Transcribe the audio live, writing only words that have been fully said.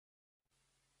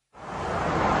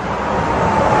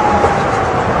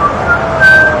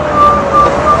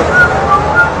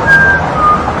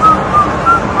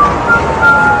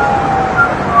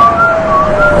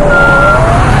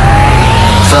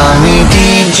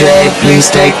DJ, please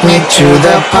take me to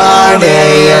the party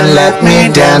and let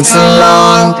me dance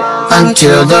along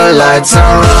until the lights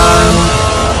are on.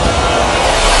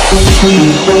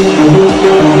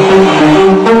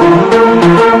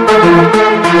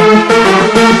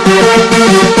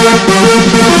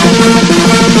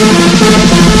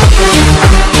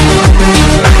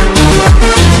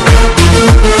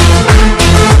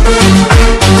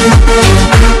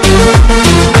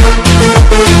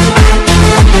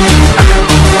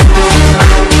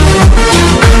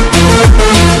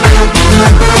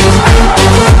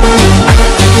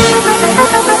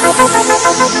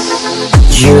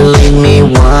 You leave me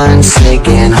once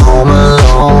again home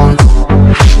alone.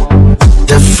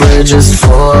 The fridge is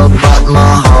full but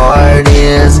my heart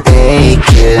is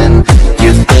aching.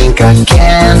 You think I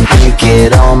can make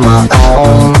it on my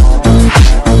own?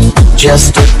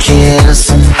 Just a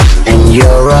kiss and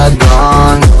you're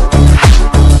gone.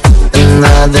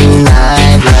 Another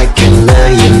night like a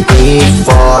million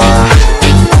before.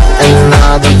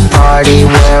 Another party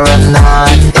where I'm not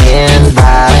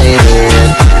invited.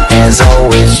 As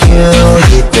always, you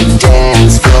hit the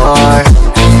dance floor.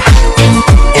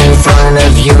 In front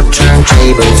of your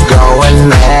turntables going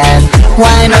mad.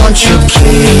 Why don't you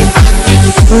keep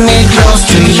me close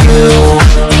to you?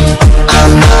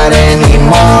 I'm not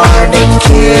anymore the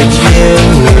kid you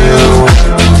knew.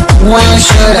 Why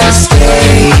should I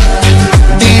stay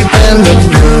deep in the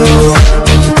blue?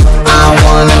 I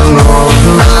wanna move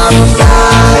my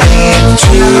body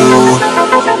too.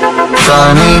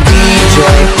 Funny DJ,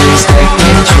 please take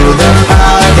me to the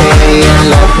party and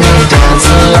let me dance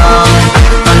along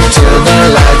until the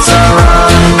lights are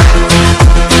on.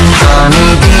 Funny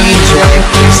DJ,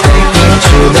 please take me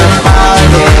to the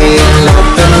party and let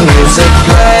the music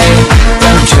play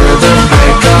until the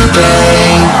break of day.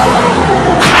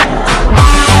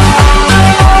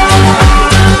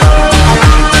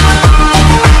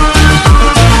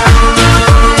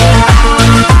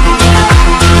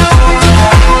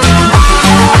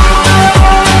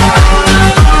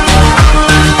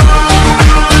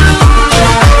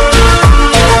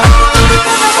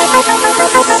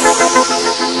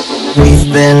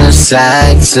 We've been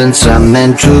aside since I'm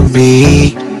meant to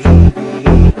be.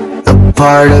 A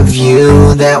part of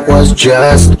you that was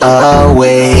just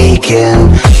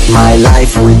awakened. My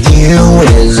life with you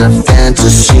is a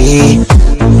fantasy.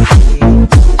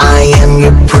 I am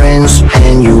your prince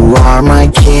and you are my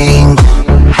king.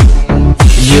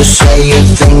 You say you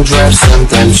think drive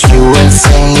sometimes you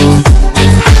insane.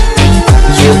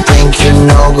 You think you're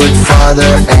no good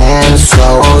father and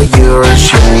so you're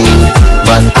ashamed.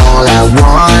 But all I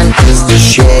want is to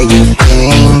share your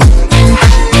pain.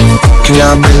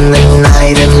 Clubbing the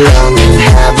night and love and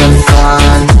having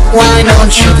fun. Why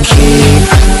don't you keep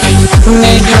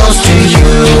me close to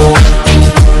you?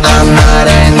 I'm not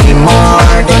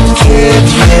anymore the kid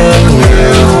you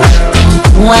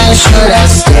knew. Why should I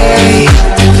stay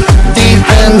deep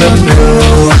in the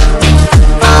blue?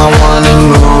 I wanna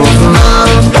move my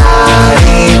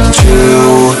body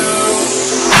too.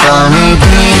 Funny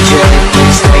DJ,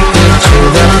 please take me to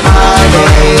the party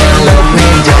and let me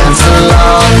dance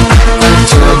along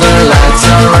until the lights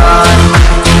are on.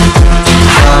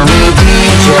 Funny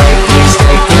DJ, please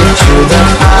take me to the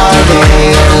party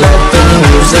and let the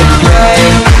music play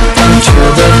until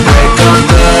the break of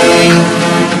day.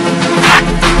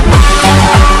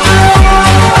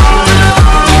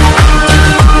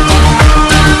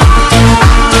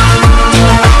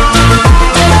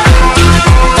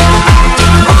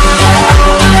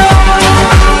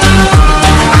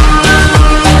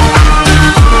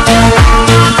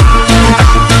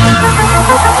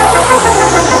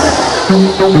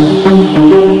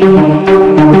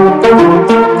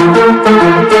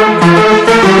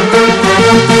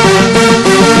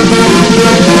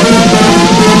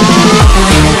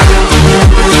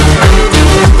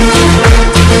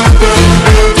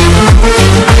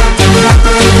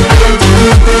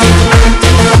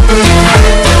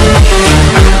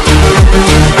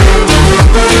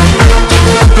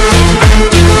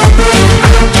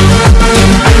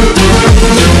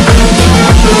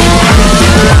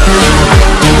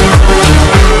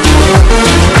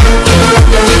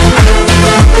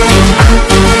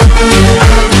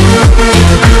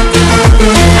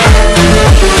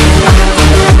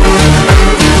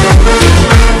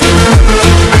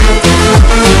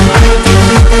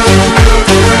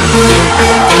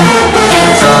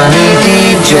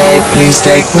 Please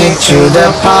take me to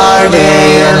the party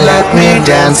and let me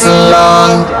dance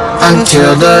along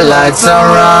until the lights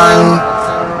are on.